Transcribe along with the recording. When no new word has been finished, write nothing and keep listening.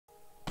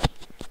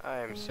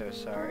I'm so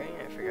sorry,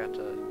 I forgot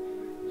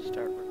to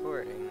start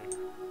recording.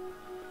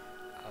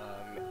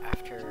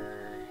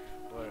 After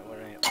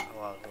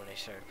when I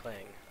started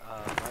playing.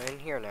 I'm in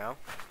here now.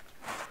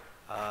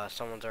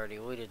 Someone's already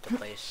looted the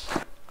place.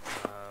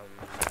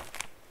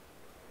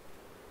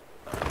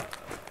 There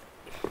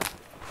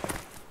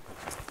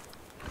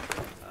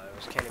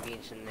was can of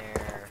beans in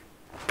there.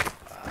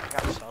 I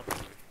got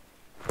something.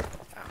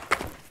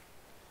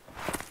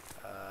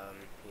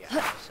 Yeah,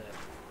 that's it.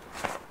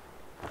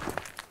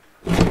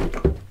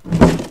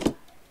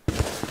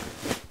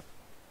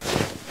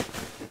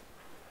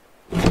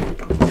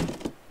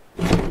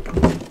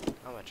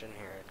 Not much in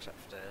here except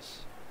for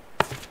this.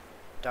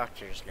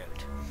 Doctor's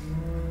note.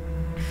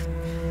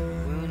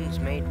 Wounds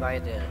made by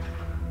the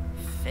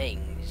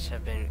things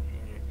have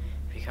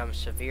become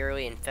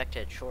severely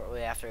infected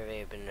shortly after they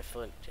have been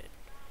afflicted.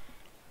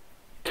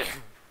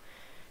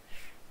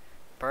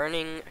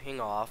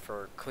 Burning off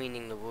or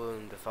cleaning the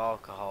wound with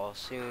alcohol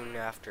soon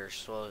after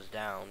slows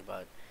down,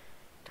 but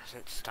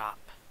doesn't stop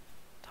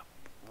the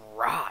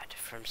rot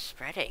from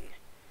spreading.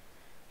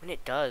 When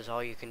it does,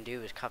 all you can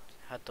do is cut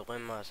the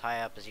limb as high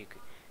up as you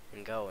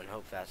can go and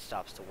hope that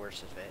stops the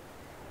worst of it.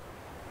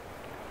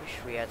 Wish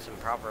we had some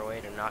proper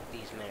way to knock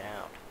these men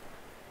out.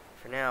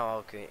 For now,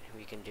 all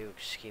we can do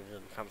is keep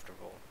them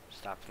comfortable,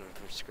 stop them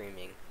from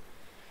screaming.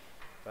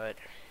 But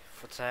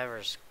if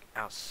whatever's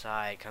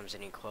outside comes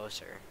any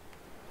closer,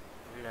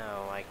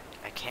 no, I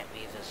can't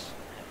leave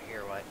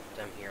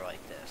them here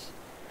like this.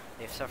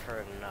 They've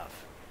suffered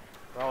enough.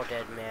 We're all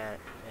dead men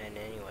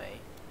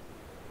anyway.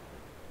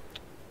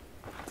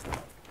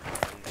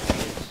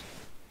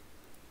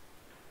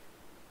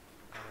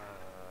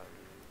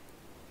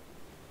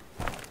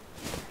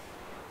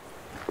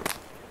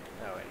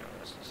 Oh wait, no,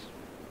 this is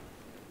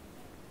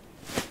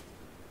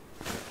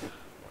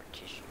more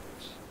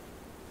tissues.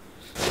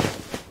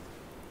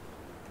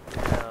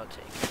 I'll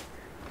take it.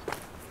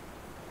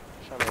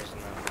 For some reason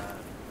I'm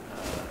not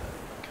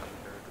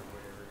covered or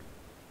whatever.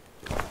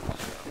 So,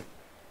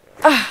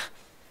 yeah. Ah,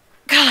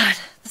 God,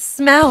 the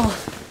smell.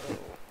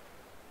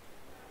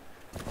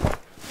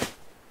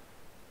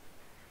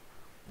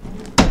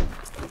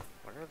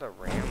 What are the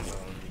ram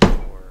bones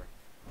for?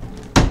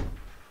 And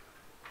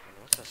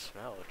what's the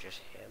smell? Just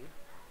him?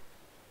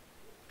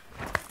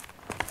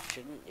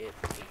 Shouldn't it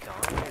be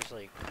gone? There's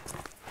like,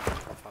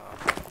 well,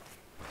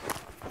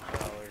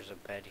 there's a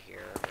bed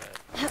here, but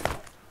I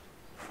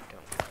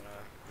don't wanna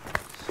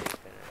sleep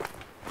in it.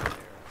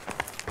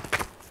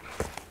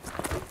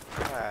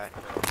 Alright,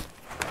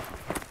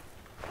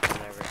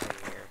 and everything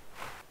here.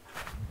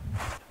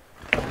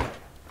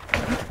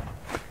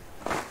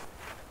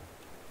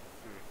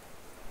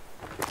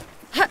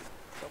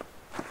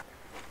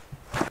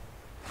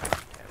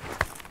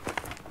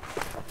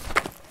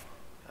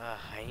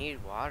 I need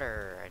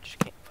water. I just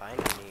can't find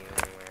any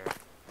anywhere.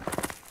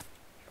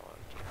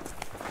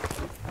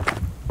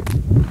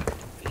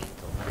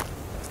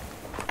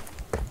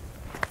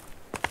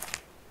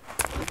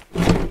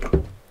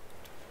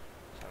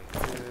 Some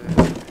food.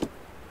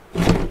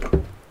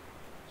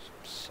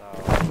 Some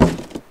salt.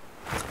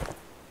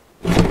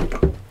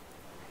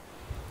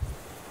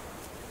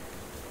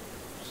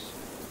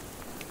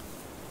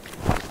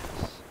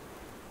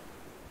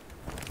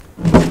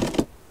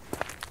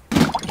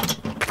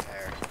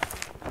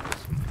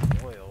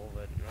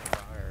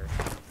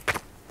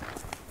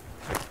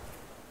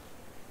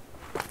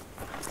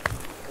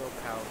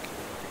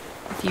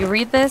 If you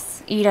read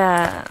this, eat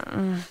a...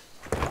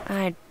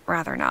 I'd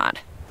rather not.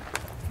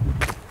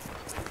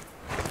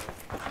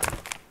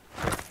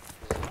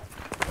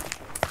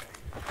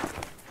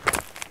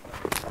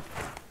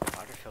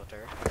 Water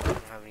filter. I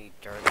don't have any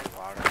dirty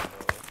water, so...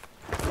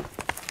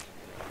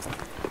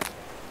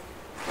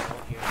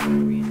 Oh, here's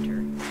where we enter.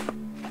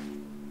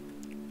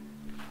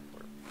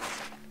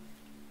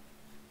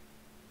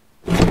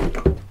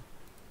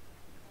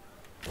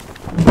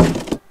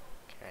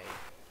 Okay.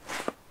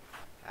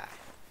 Ah.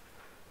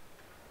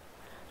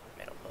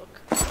 Metal hook.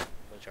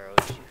 Those are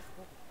always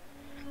useful.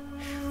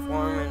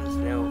 Foreman's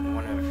note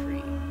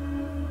 103.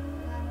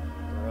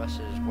 Rust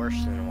is worse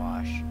than a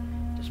wash.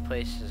 This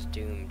place is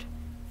doomed.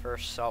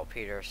 First,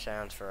 saltpeter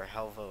stands for a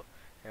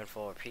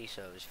handful of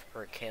pesos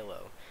per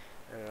kilo.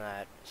 And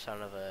that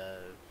son of a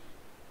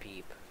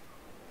beep,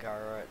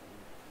 Gallardo,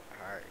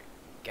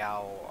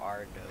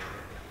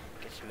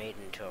 gets made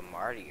into a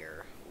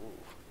martyr.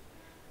 Ooh.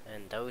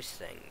 And those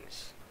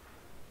things.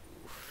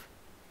 Oof.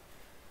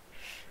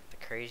 The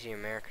crazy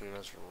American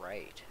was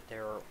right.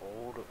 There are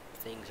old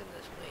things in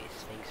this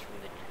place, things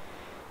from the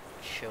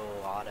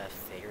Chilada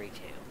fairy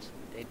tales.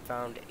 They'd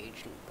found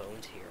ancient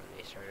bones here and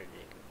they started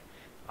digging.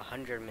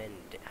 100 men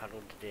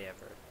huddled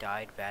together,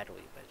 died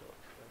badly by the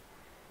look of them.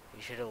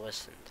 You should have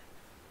listened.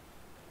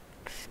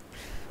 I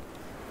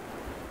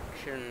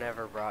should have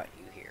never brought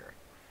you here.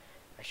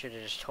 I should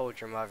have just told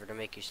your mother to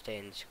make you stay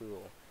in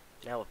school.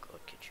 Now look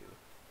at you.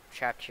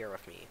 Trapped here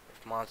with me,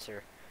 with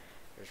monsters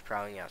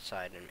prowling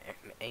outside and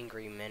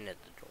angry men at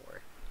the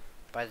door.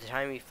 By the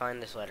time you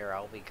find this letter,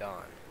 I'll be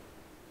gone.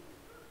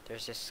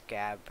 There's this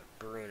scab,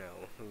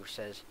 Bruno, who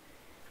says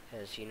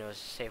because he knows a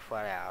safe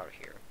way out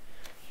here.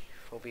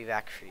 We'll be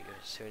back for you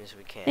as soon as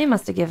we can. They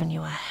must have given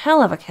you a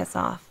hell of a kiss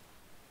off.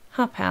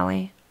 Huh,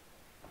 Pally?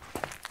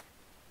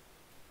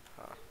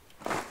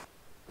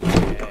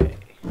 Okay.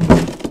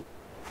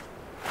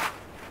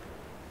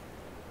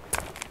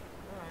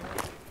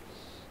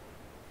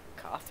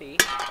 Coffee,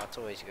 that's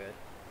always good.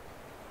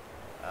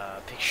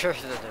 Picture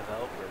of the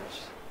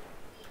developers,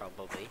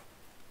 probably.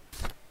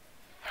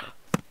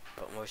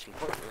 But most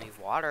importantly,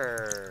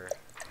 water.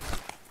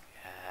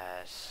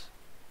 Yes.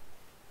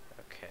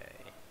 Okay.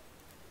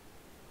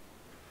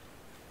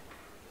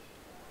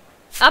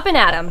 Up and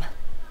at 'em.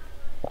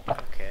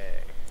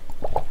 Okay.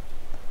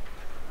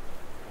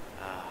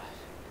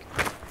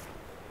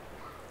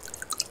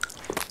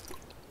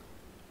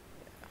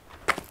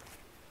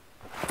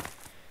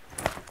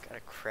 Got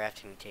a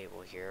crafting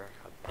table here,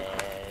 a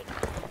bed,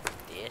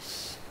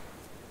 this.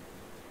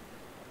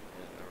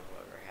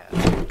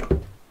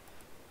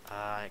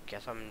 I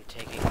guess I'm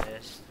taking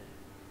this,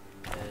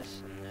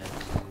 this, and this.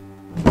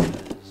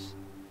 This.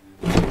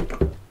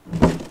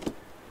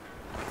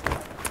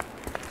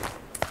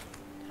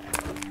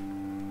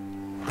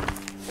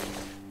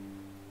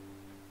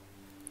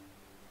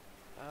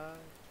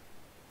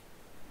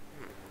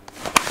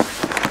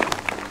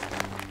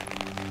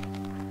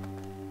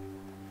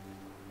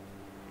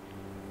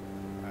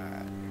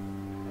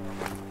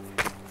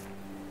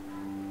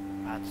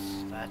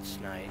 That's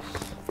nice.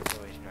 It's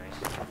always nice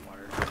to have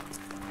water.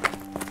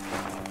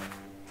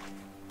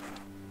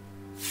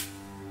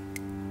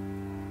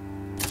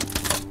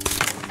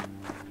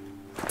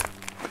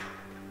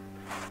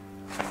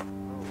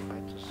 Oh,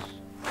 that just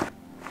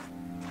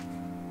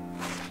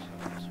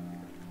sounds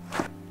weird.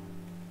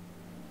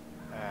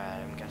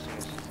 I'm guessing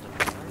this is the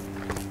barn.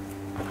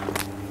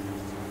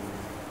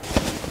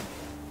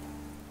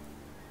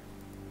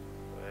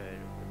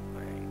 Wood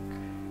plank.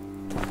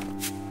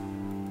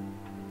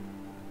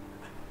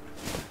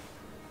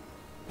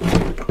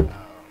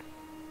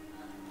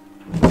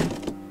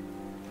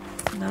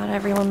 Not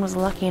everyone was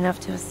lucky enough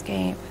to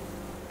escape.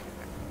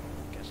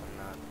 Guess I'm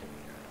not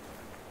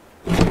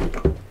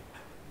doing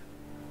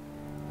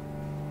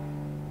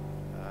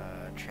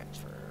that.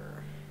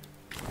 Transfer.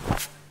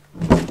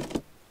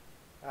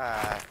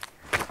 That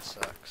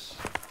sucks.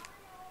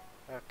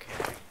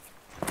 Okay.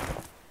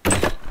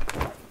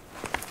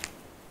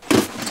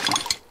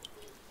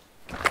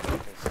 I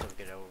can still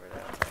get over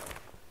that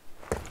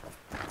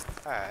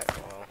though. Alright,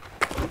 well,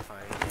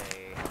 find a...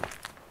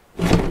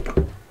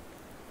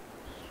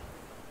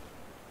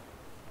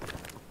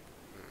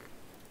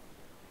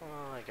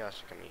 Well, I guess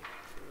I can eat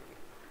food.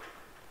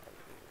 I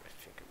didn't even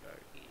think about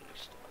eating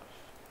stuff.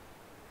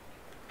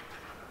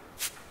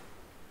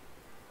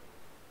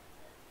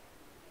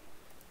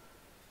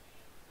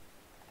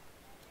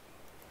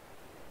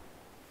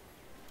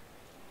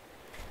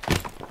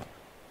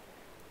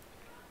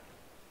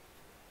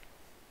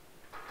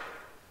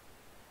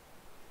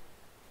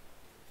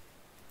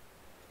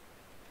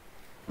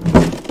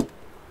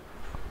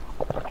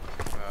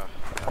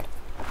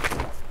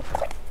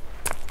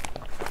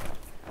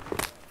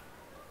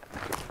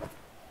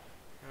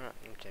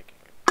 I'm taking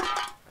it.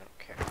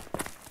 Okay.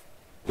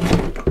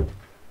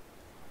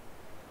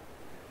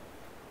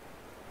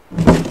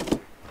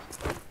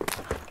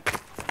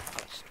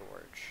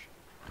 Storage.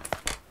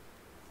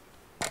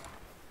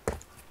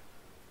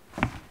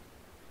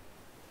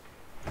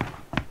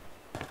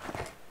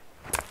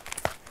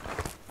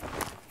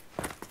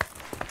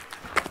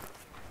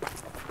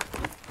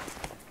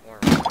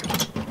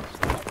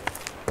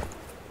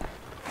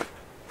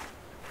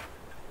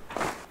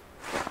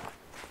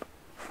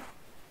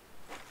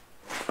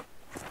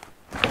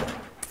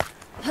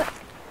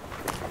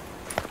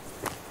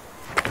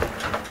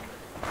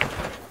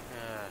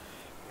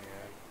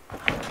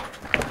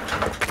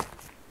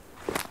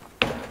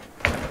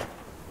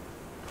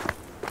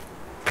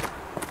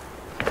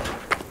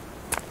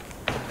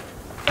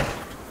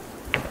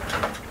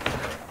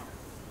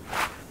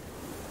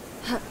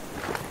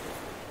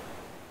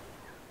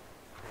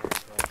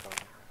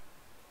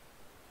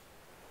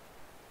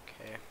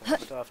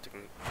 Still have to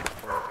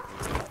confirm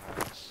the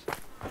house.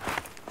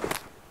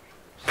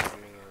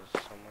 Assuming it was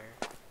somewhere.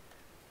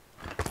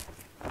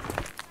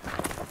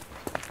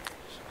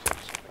 Something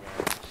I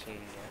haven't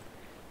seen yet.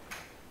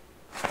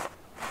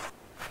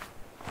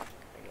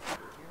 Can I get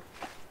through here?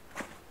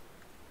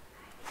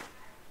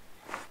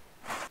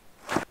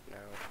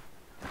 No.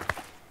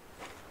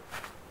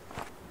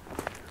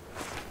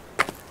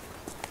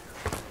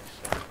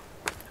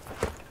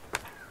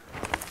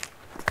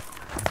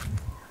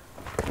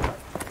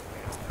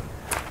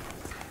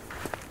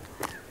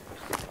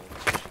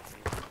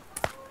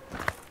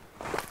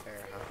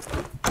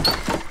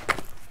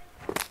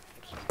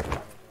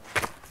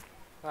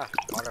 Ah,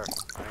 water.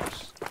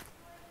 Nice.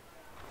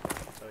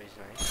 That's always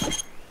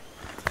nice.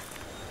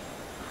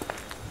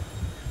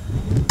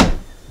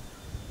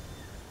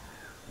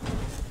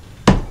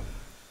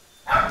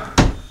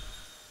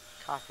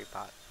 Coffee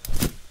pot.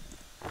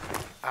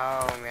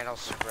 Oh, metal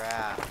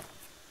scrap.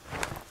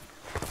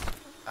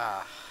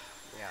 Ah,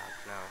 yeah,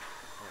 no,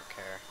 I don't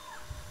care.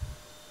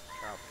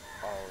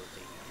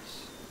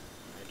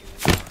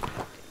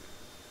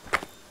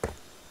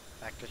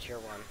 What's your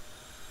one?